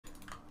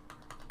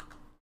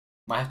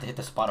Might have to hit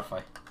the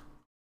Spotify.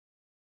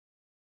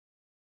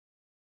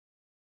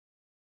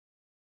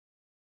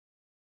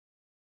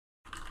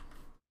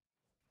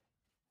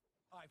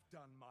 I've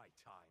done my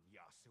time,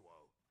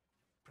 Yasuo.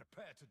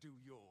 Prepare to do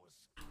yours.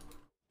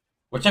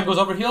 What champ goes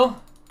over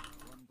heal?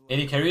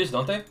 80 carries,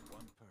 don't they?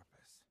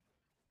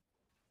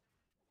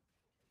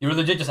 You were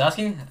legit just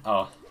asking?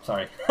 Oh,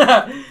 sorry.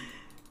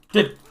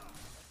 Dude,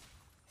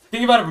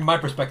 think about it from my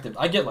perspective.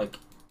 I get like,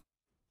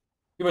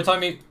 people are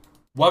telling me,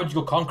 why would you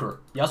go Conqueror?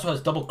 Yasuo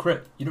has double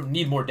crit. You don't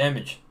need more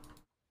damage.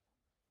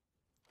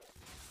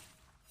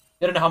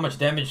 You don't know how much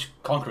damage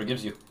Conqueror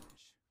gives you.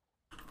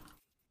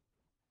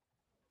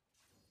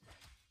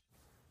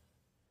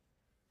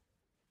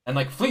 And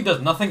like Fleet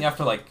does nothing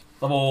after like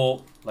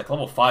level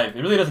 5.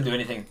 It really doesn't do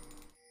anything.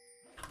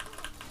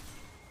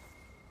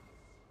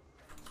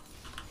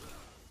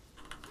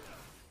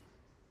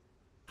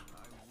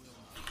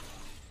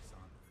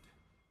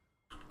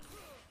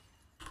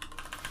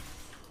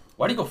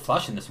 Why do you go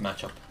Flash in this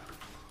matchup?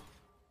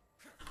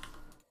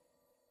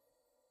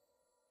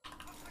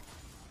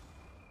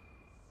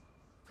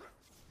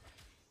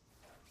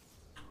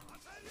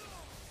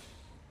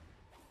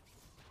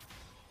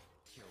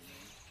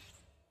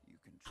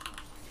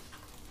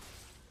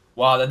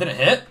 Wow, that didn't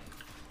hit?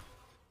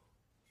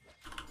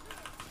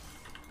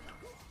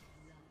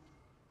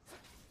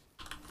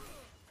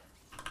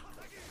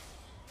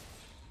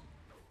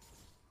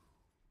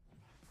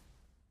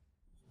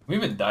 Can we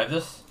even dive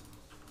this?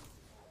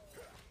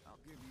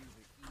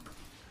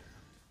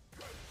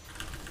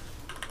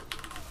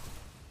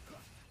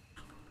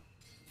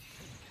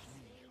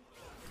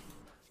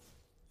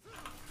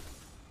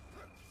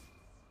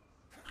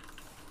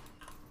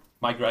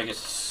 My Greg is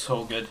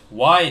so good.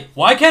 Why?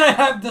 Why can't I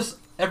have this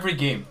every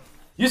game?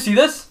 You see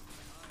this?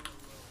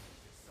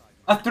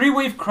 A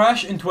 3-wave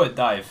crash into a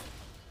dive.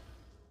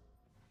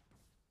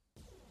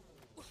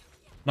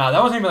 Nah,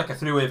 that wasn't even like a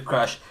 3-wave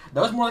crash.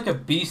 That was more like a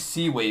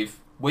BC wave.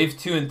 Wave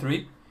 2 and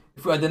 3.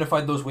 If we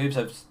identified those waves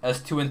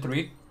as 2 and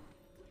 3.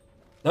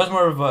 That was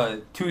more of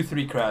a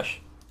 2-3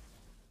 crash.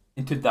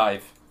 Into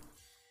dive.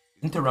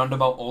 Into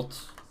roundabout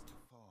ult.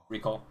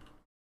 Recall.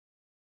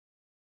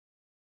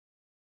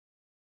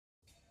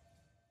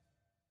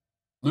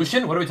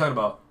 Lucian? What are we talking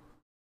about?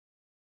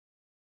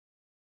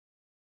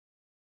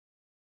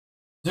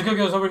 Zuko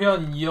goes over here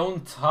on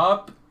Yon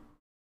top.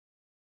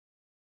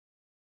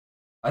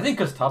 I think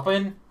because top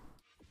lane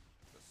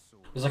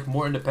is like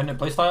more independent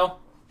playstyle.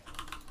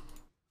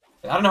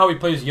 I don't know how he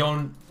plays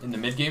Yon in the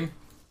mid game.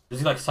 Does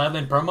he like side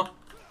lane perma?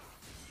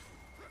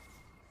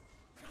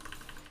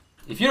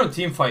 If you don't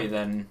team fight,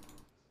 then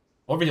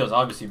overheal is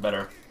obviously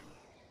better.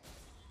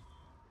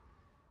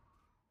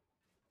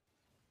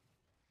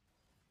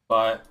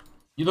 But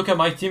you look at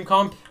my team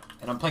comp,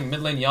 and I'm playing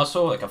mid lane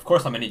Yasuo. Like, of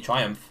course I'm any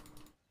Triumph.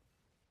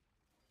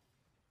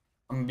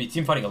 I'm gonna be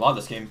team fighting a lot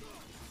this game.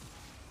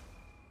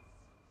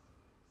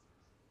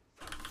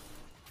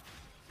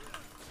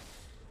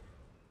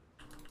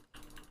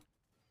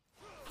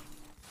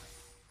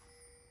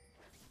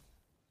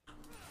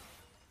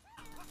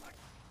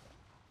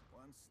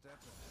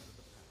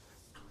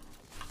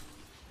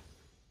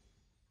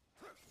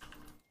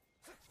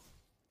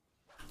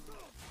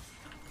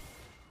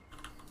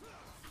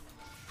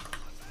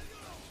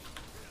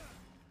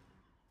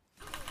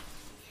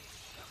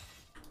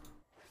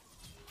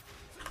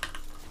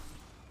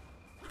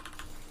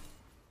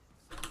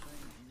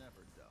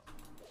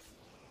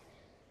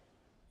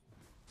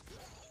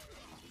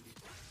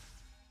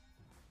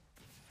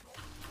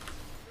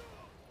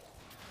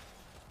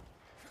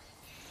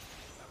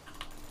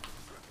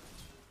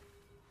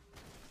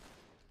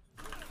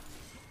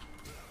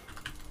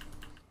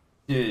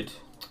 Dude.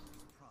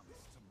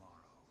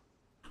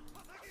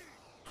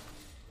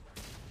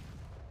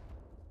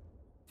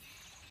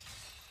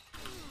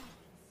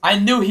 I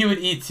knew he would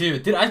eat too.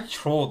 Dude, I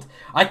trolled.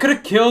 I could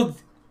have killed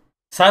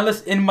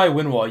Sylas in my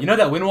win wall. You know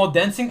that win wall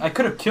dancing? I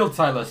could have killed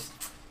Sylas.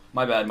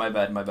 My bad, my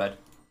bad, my bad.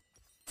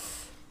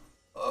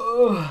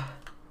 Ugh.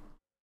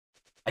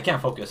 I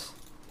can't focus.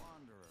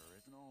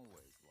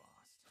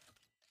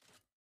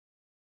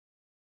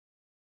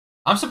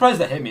 I'm surprised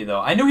that hit me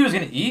though. I knew he was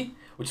gonna E,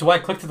 which is why I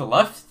clicked to the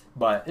left,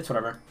 but it's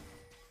whatever.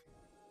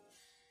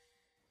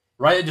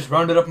 Riot just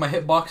rounded up my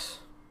hitbox.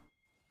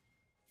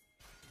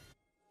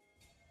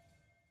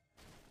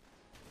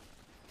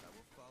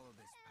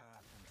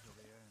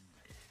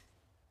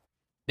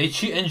 They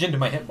cheat engined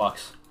my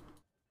hitbox.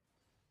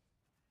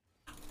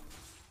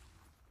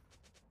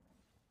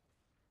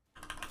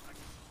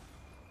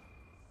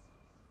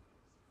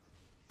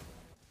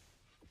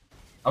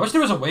 I wish there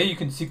was a way you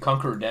can see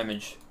Conqueror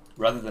damage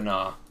rather than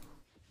how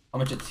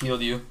much it's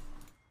healed you.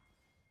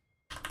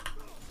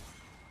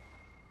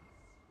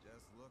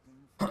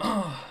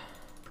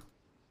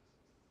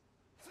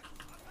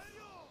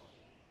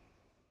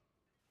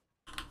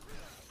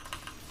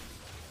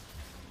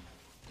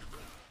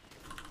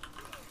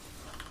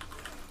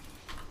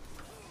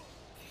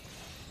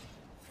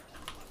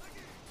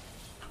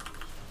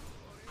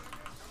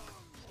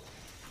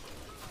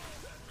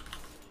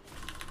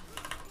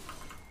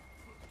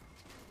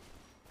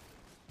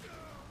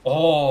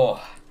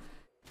 Oh,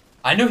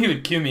 I knew he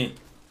would Q me.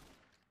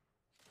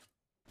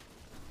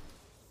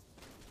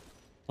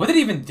 What did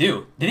he even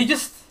do? Did he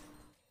just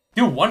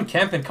do one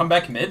camp and come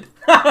back mid?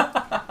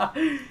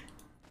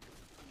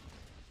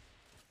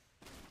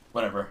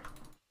 Whatever.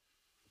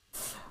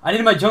 I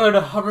need my jungler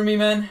to hover me,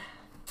 man.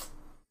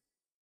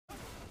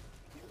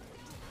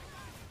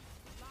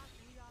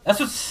 That's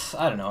what's...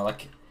 I don't know,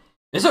 like...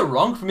 Is it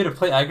wrong for me to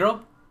play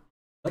aggro?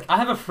 Like, I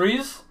have a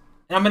freeze,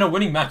 and I'm in a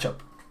winning matchup.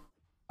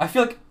 I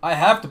feel like I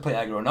have to play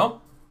aggro,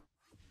 no?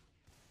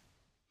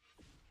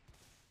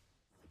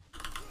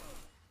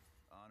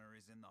 Honor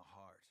is in the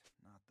heart,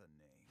 not the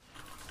name.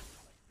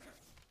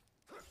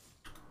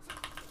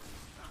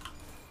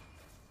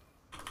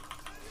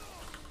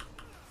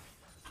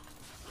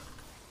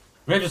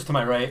 Graves is to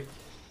my right.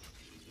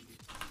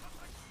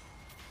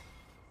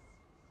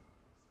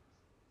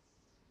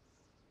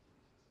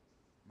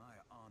 My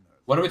honor.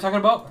 What are we talking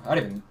about? I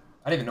don't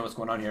even know what's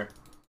going on here.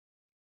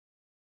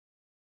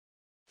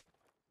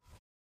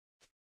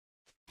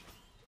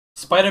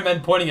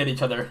 Spider-Man pointing at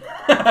each other.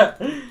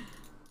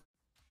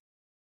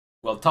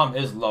 Well, Tom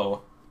is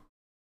low.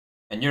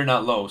 And you're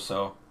not low,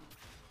 so...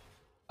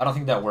 I don't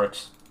think that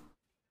works.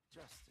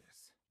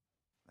 Justice.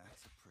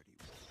 That's a pretty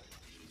word.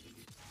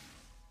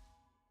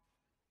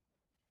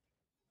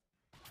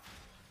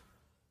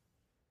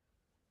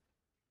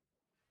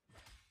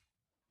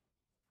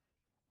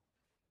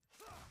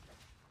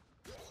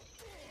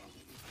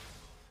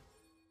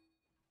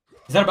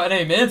 Is that about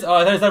any mids? Oh,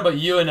 I thought it was about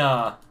you and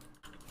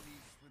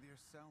Peace with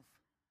yourself.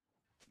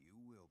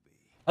 You will be.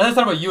 I thought it was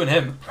about you and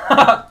him.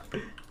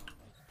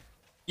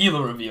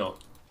 Elo reveal.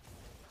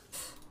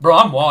 Bro,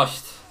 I'm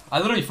washed. I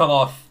literally fell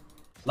off.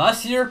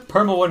 Last year,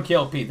 Perma 1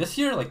 KLP. This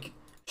year, like,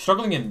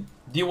 struggling in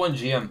D1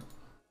 GM.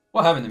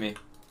 What happened to me?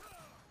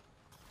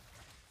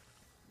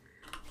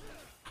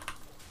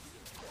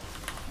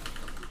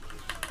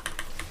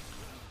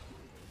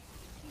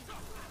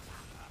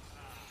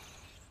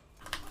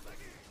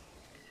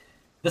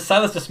 Does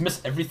Sylas just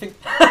miss everything?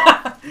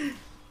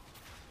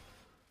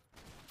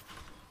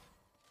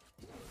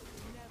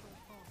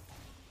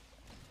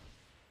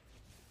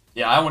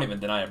 Yeah, I won't even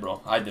deny it,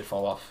 bro. I did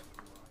fall off.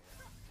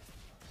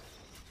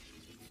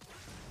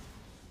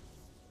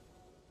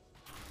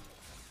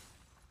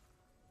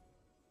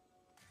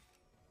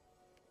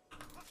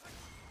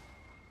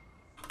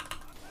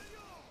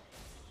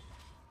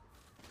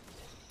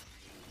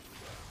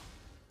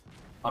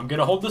 I'm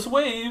gonna hold this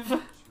wave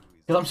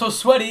because I'm so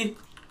sweaty.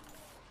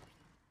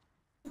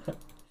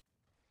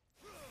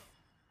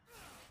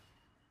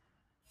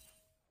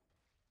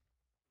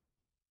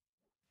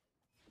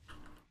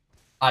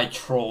 I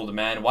trolled,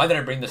 man. Why did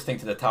I bring this thing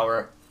to the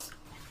tower?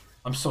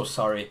 I'm so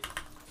sorry.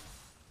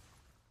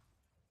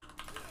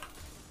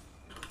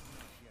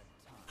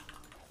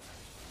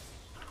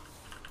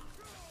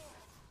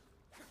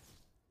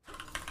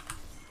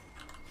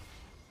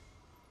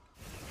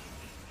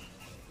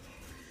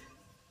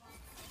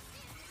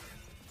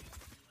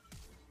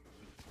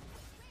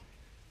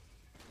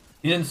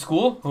 He's in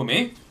school? Who,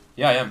 me?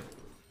 Yeah, I am.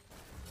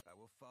 I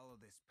will follow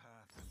this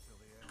path until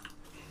the end.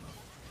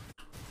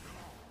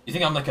 You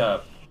think I'm like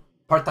a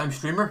part-time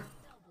streamer?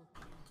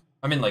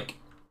 I mean, like,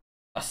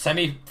 a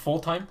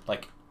semi-full-time?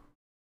 Like,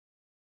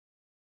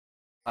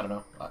 I don't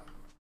know.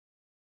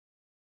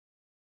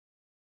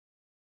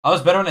 I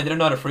was better when I didn't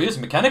know how to freeze.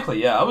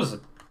 Mechanically, yeah, I was...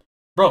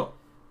 Bro,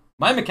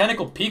 my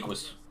mechanical peak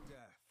was Death.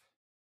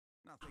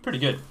 Nothing. pretty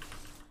good.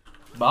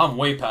 But I'm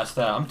way past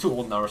that. I'm too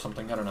old now or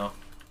something. I don't know.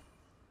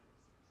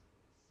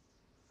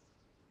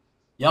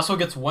 Yasuo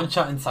gets one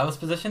shot in Sylas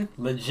position?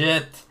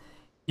 Legit.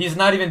 He's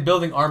not even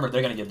building armor.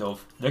 They're gonna get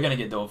dove. They're gonna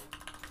get dove.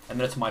 And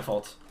then it's my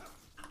fault.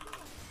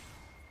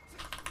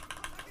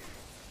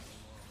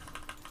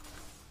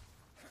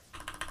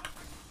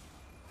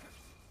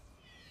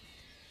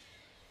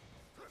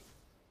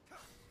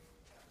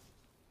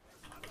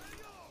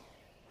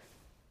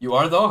 You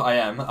are, though? I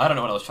am. I don't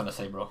know what I was trying to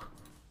say, bro.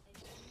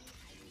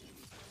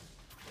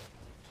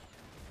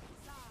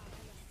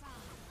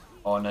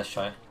 Oh, nice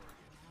try.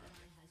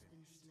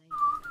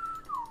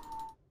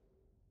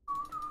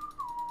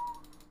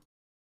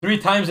 Three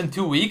times in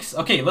 2 weeks?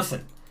 Okay,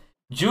 listen.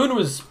 June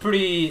was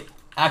pretty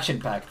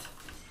action-packed.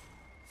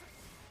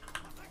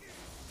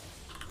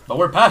 But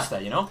we're past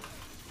that, you know?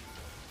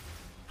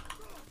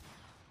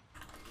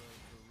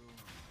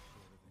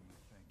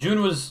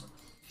 June was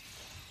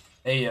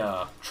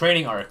a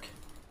training arc.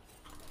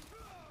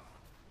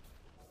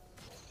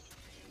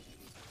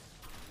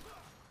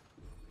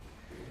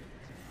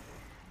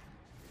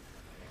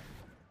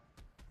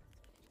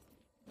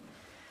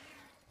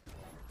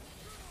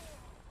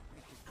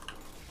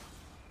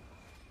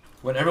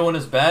 When everyone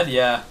is bad,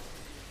 yeah.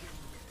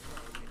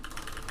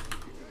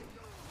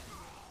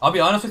 I'll be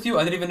honest with you,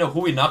 I didn't even know who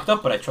we knocked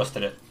up, but I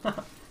trusted it.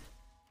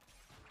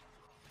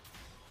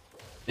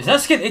 Is that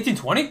skin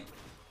 1820?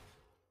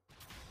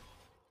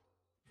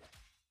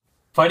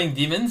 Fighting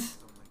demons?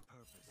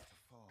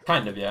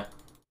 Kind of, yeah.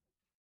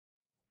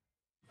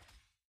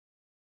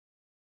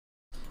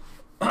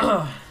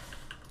 Nah,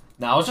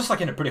 I was just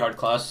like in a pretty hard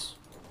class.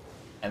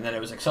 and then it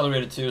was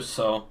accelerated too,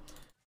 so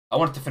I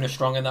wanted to finish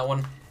strong in that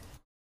one.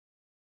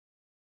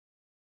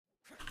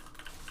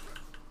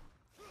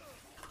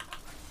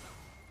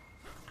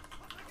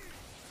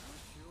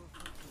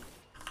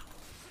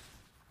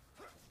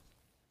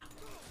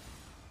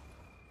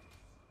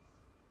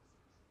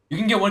 You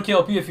can get 1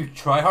 KLP if you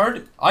try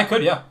hard. I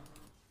could, yeah.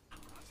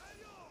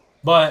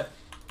 But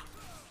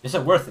is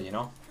it worth it, you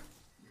know?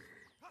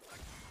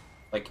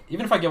 Like,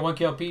 even if I get 1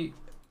 KLP,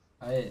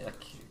 it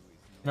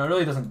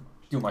really doesn't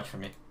do much for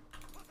me.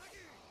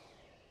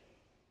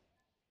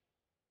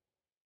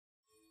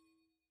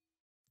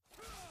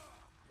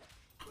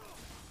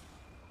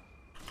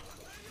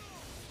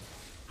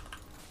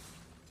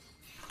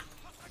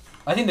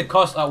 I think the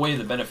cost outweighs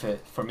the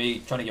benefit for me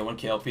trying to get 1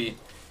 KLP.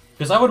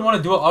 Because I would want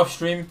to do it off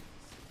stream.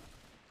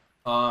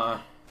 Now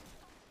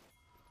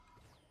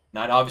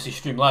I'd obviously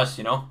stream less,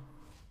 you know?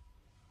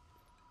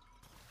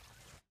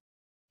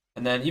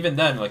 And then even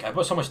then, like, I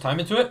put so much time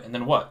into it, and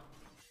then what?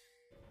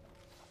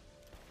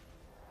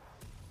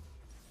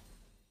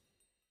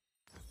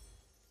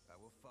 I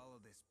will follow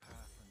this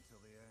path until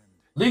the end.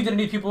 League didn't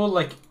need people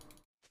like...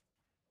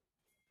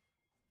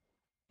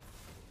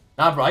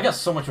 Nah, bro, I got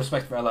so much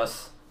respect for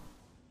LS.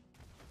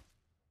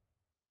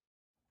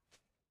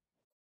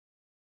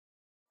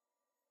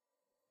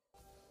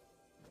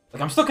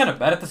 Like, I'm still kind of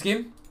bad at this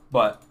game,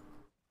 but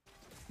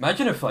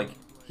imagine if, like,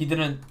 he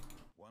didn't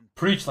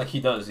preach like he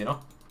does, you know?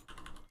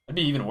 That'd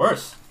be even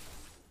worse.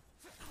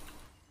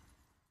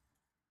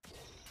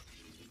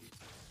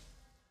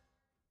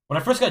 When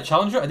I first got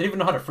Challenger, I didn't even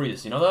know how to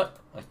freeze, you know that?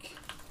 Like...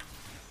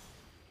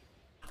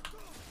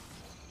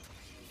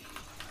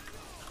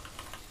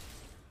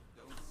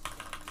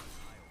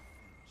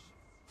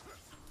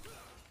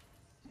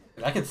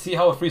 I could see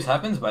how a freeze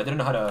happens, but I didn't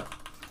know how to...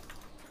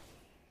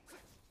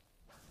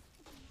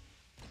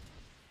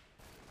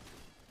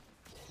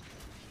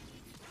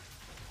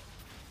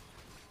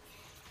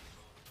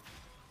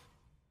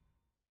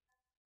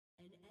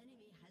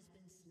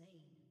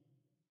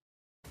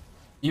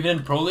 Even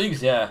in pro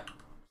leagues, yeah.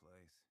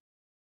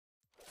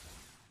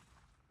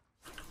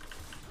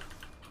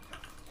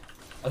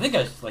 I think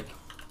I like...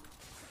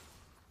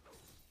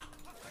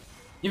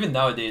 Even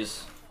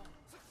nowadays...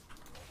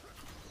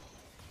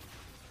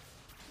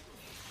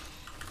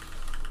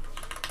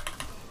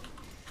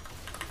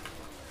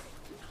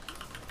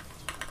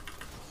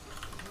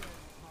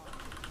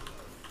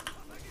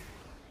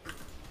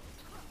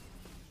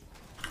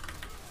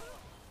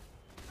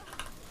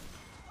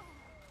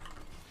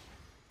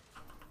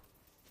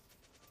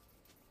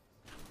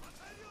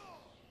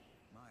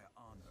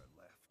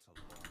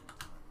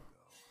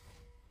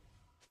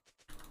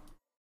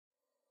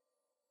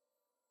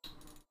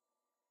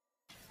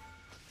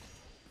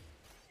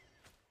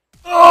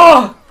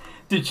 Oh!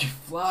 Dude, you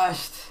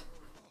flashed.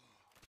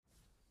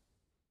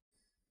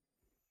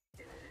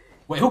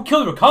 Wait, who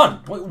killed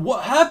Rakan? Wait,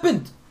 what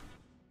happened?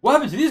 What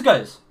happened to these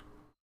guys?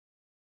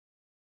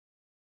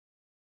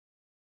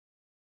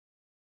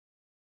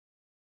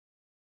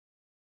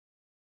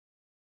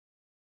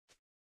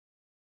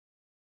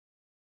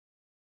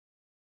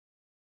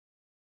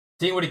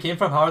 Seeing where he came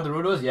from, how hard the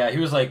road was? Yeah, he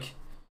was like...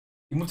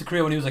 He moved to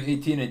Korea when he was like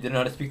 18 and he didn't know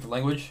how to speak the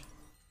language.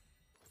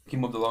 He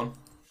moved alone.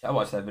 Yeah, I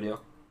watched that video.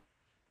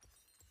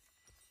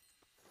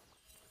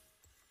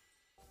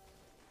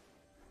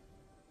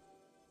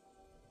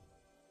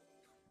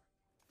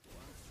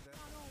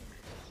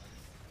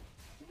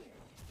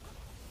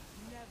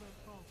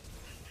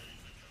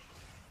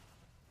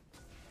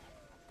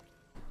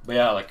 But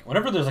yeah, like,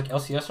 whenever there's like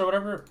LCS or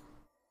whatever,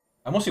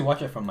 I mostly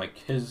watch it from like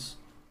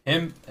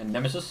him and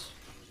Nemesis.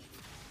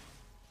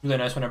 Really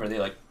nice whenever they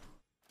like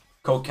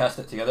co-cast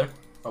it together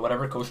or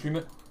whatever, co-stream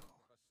it.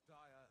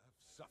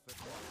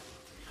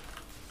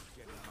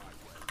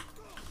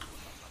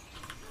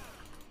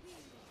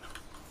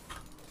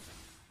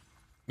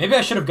 Maybe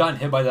I should have gotten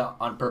hit by that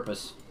on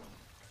purpose.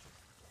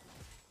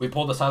 We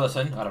pulled the Sylas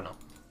in? I don't know.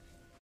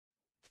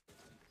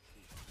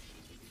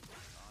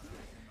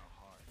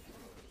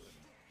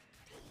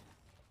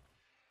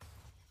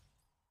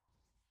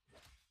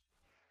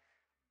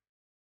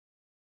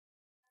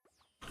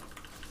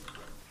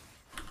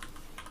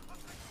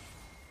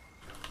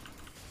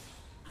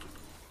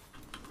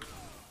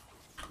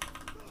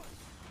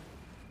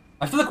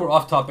 I feel like we're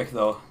off topic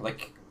though.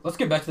 Like, let's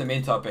get back to the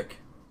main topic.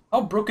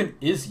 How broken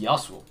is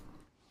Yasuo?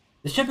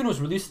 This champion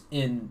was released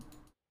in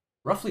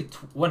roughly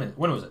when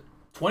was it?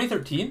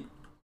 2013?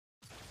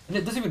 And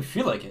it doesn't even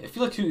feel like it. It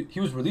feels like he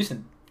was released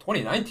in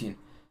 2019.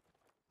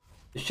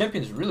 This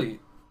champion's really...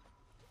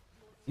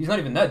 He's not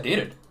even that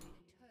dated.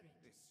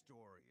 This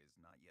story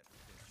is not yet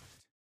finished.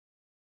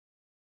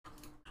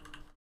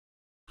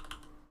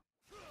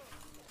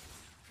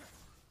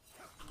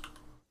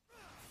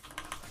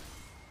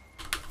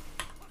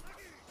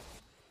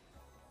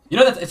 You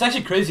know, it's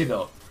actually crazy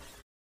though.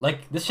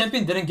 Like, this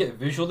champion didn't get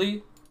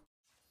visually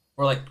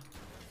or like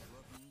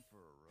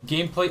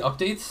gameplay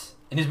updates,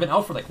 and he's been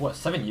out for like what,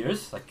 7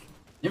 years? Like,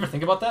 you ever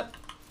think about that?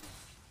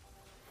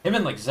 Him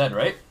and like Zed,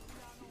 right?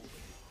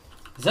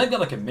 Zed got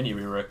like a mini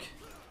rework.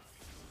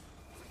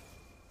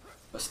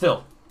 But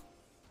still,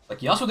 like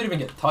Yasuo didn't even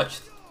get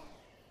touched.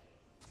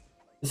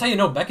 This is how you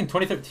know back in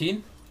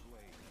 2013,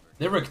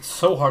 they worked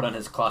so hard on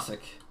his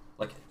classic.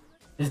 Like,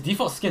 his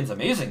default skin's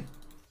amazing.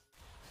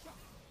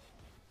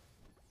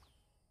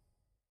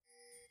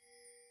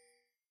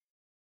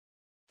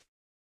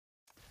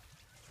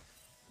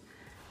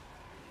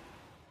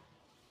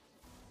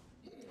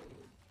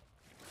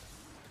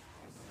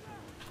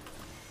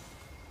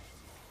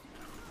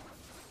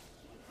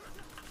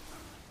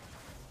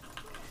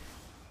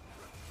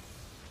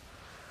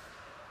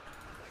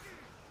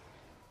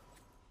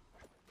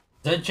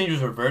 That change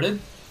was reverted?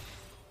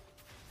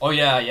 Oh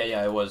yeah,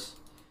 it was.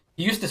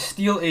 He used to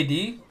steal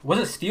AD. Was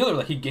it steal or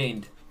like he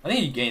gained? I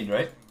think he gained,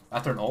 right?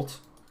 After an ult.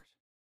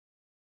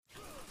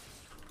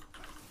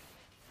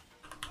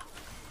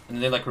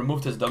 And they like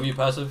removed his W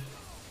passive.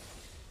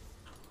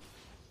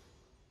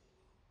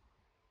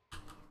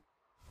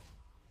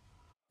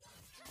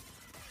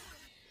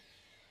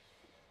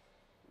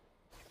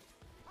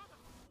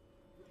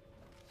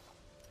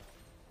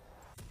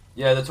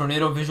 Yeah, the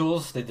tornado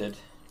visuals, they did.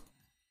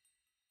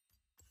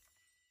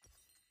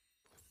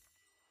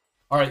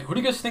 Alright, who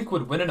do you guys think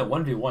would win in a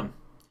 1v1?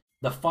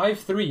 The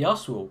 5-3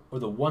 Yasuo or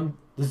the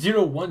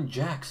 0-1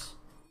 Jax?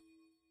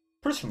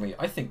 Personally,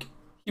 I think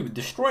he would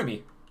destroy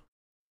me.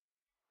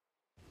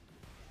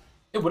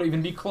 It wouldn't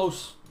even be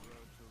close.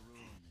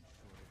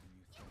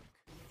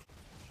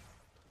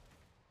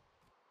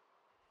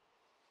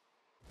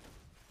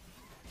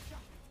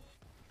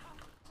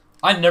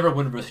 I never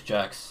win versus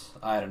Jax.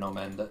 I don't know,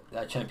 man.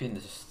 That champion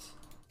is just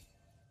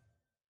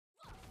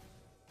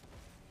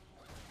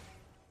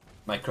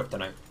my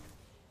kryptonite.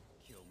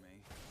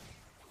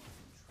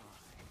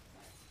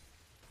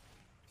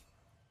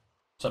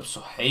 What's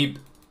up, Sohaib?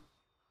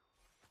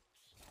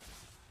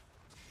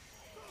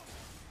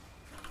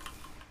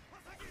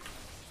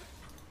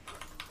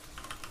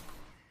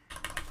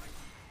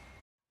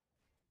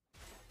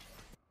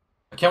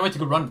 I can't wait to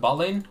go run bot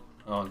lane.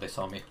 Oh, they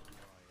saw me.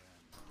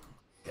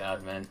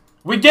 God, man.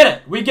 We get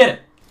it! We get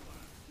it!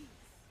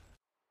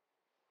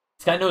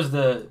 This guy knows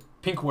the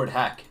pink word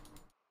hack.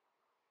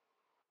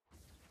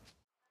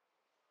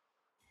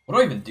 What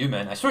do I even do,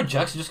 man? I swear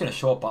Jax is just gonna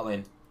show up bot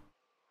lane.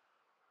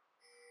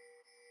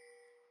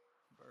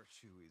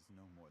 Virtue is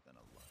no more than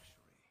a luxury.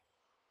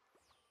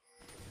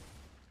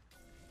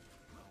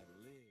 I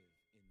live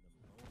in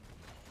the moment.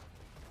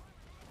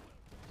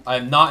 I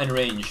am not in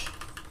range.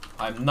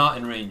 I am not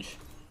in range.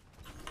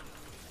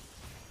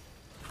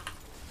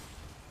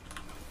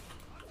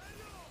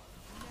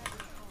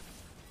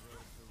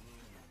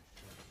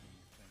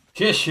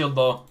 She has shield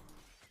though.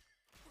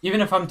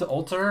 Even if I'm to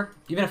alter,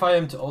 even if I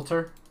am to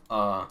alter,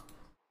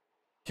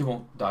 she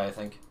won't die, I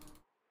think.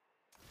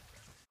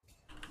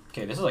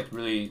 Okay, this is like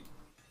really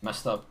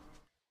messed up.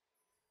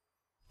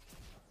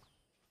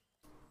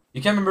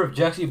 You can't remember if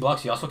Jax E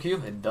blocks Yasuo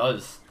Q? It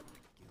does.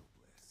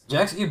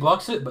 Jax E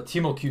blocks it, but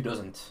Teemo Q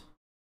doesn't.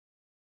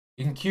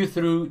 You can Q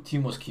through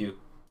Teemo's Q. Do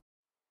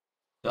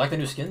you like the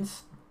new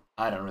skins?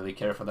 I don't really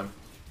care for them.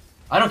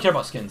 I don't care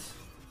about skins.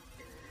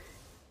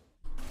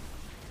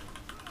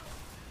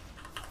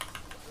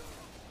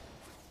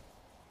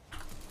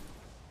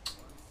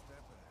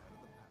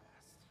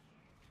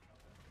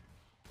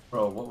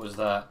 Bro, what was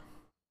that?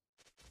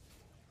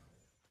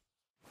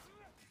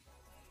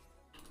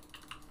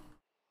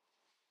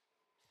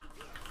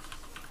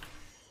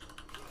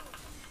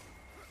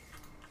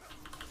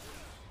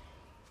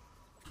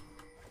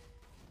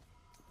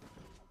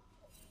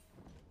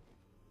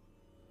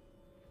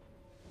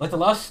 Like the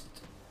last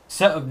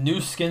set of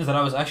new skins that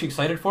I was actually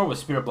excited for was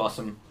Spirit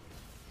Blossom.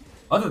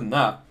 Other than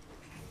that,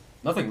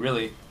 nothing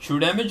really. True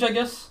Damage, I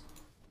guess?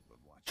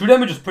 True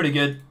Damage was pretty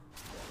good.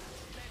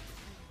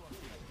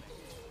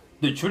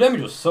 Dude, True Damage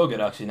was so good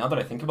actually, now that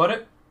I think about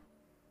it.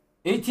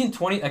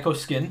 1820 Echo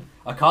skin.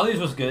 Akali's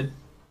was good.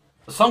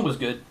 The song was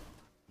good.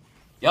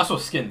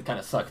 Yasuo's skin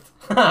kinda sucked.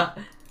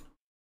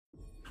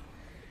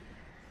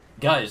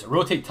 Guys,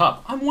 rotate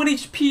top. I'm 1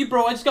 HP,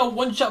 bro. I just got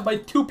one shot by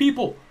 2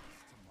 people.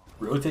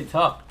 Rotate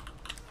top.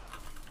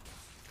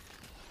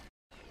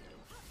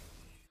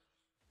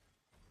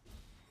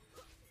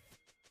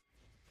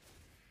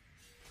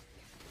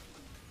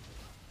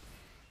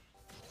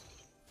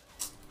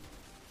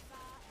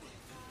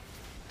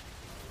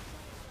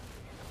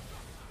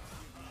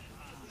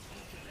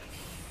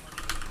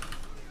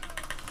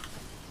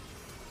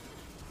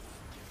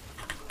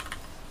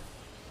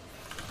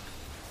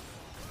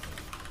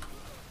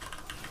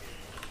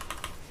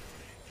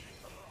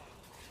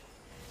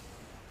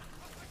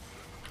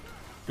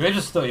 Graves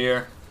is still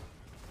here.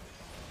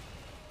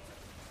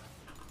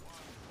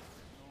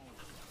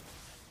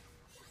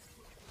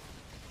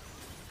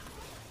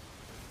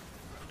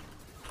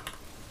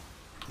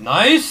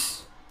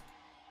 Nice!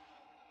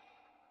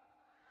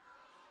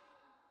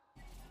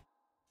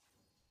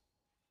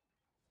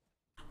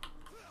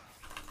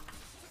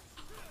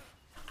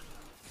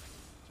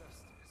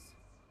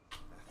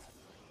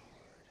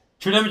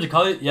 True Damage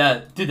Akali?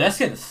 Yeah, dude, that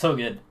skin is so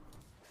good.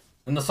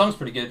 And the song's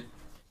pretty good.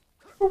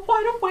 We're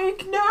wide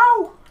awake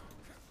now!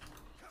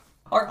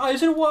 Our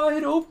eyes are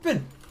wide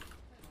open!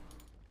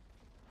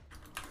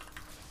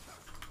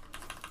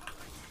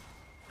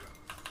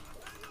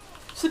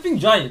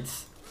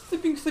 giants.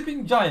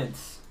 Sleeping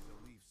giants.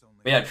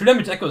 But yeah, True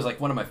Damage Echo is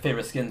like one of my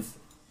favorite skins.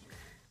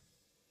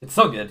 It's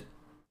so good.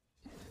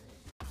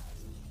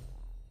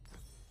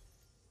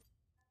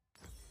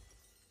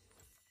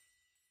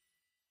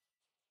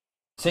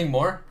 Sing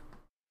more?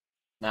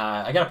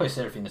 Nah, I gotta play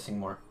Seraphine to sing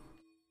more.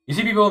 You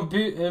see people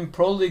in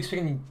Pro League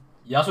speaking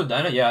Yasuo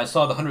Dyna? Yeah, I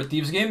saw the 100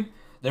 Thieves game.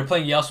 They're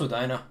playing Yasuo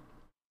Dyna.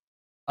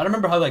 I don't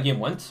remember how that game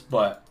went,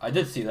 but I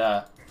did see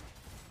that.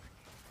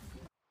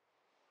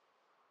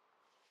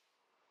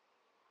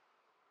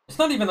 It's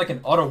not even like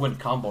an auto win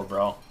combo,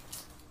 bro.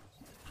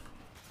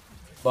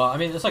 But I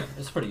mean,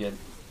 it's pretty good.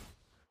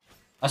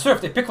 I swear,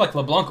 if they pick like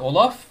LeBlanc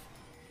Olaf,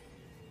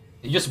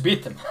 you just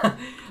beat them.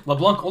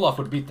 LeBlanc Olaf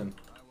would beat them.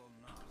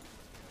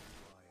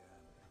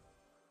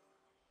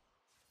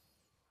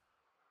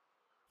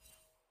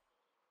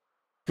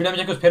 True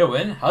Damage Echo's pay to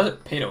win? How is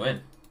it pay to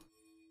win?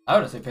 I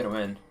wouldn't say pay to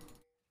win.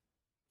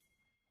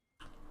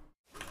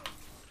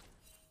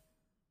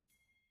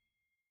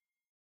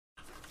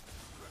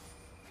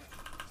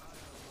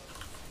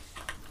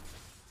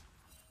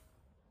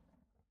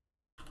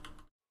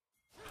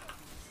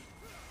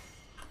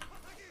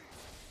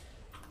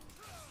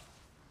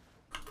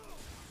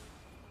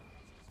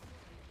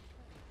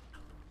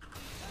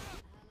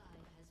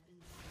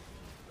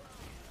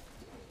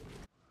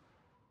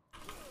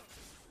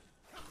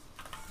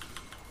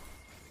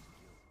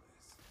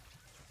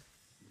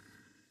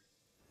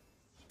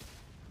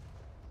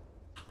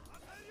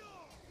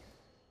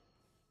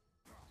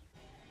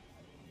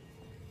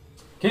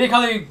 KDA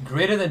Kali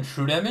greater than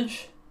True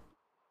Damage?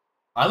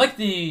 I like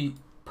the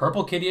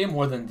purple KDA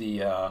more than the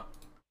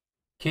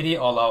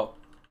KDA All Out.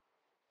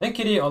 I think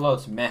KDA All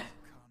Out's meh.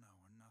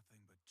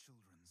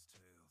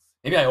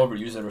 Maybe I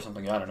overuse it or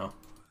something, I don't know.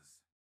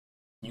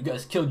 You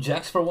guys killed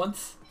Jax for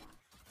once?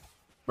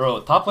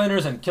 Bro, top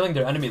laners and killing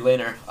their enemy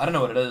laner. I don't know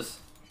what it is.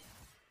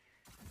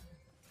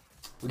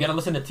 We gotta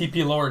listen to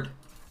TP Lord.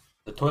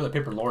 The toilet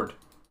paper lord.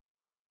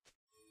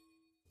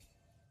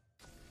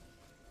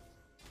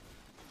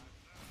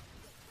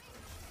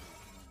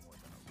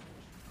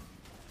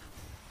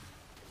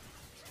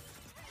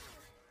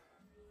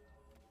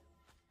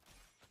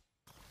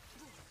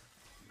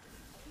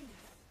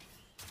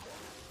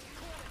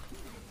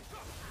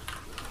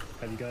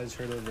 Have you guys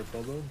heard of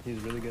Repobah?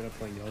 He's really good at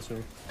playing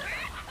Yasuo.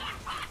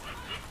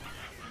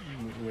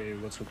 Wait,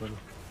 what's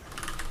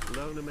Repobah?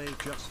 Lona May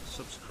just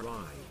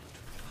subscribed.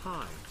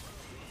 Hi.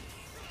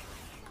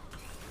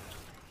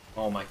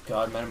 Oh my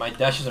god, man, my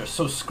dashes are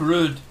so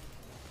screwed.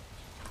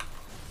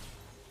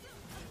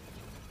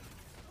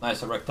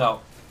 Nice, I wrecked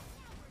out.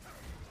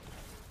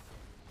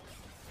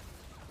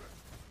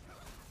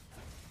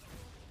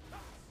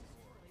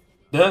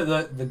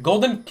 The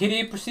golden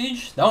KDA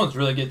Prestige, that one's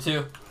really good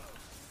too.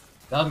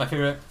 That was my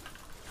favorite.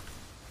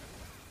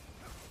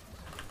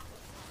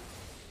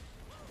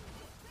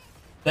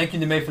 Thank you,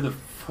 Nime, for the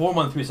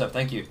 4-month reset.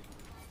 Thank you.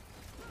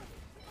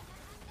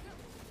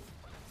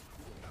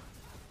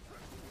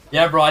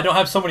 Yeah, bro, I don't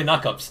have so many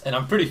knockups, and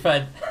I'm pretty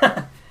fed.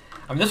 I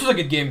mean, this was a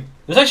good game.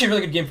 It was actually a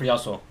really good game for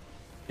Yasuo.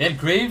 They had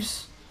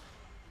Graves,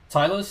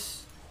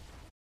 Sylas.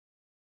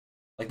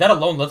 Like, that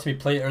alone lets me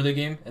play early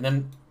game, and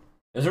then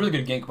it was a really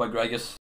good gank by Gragas.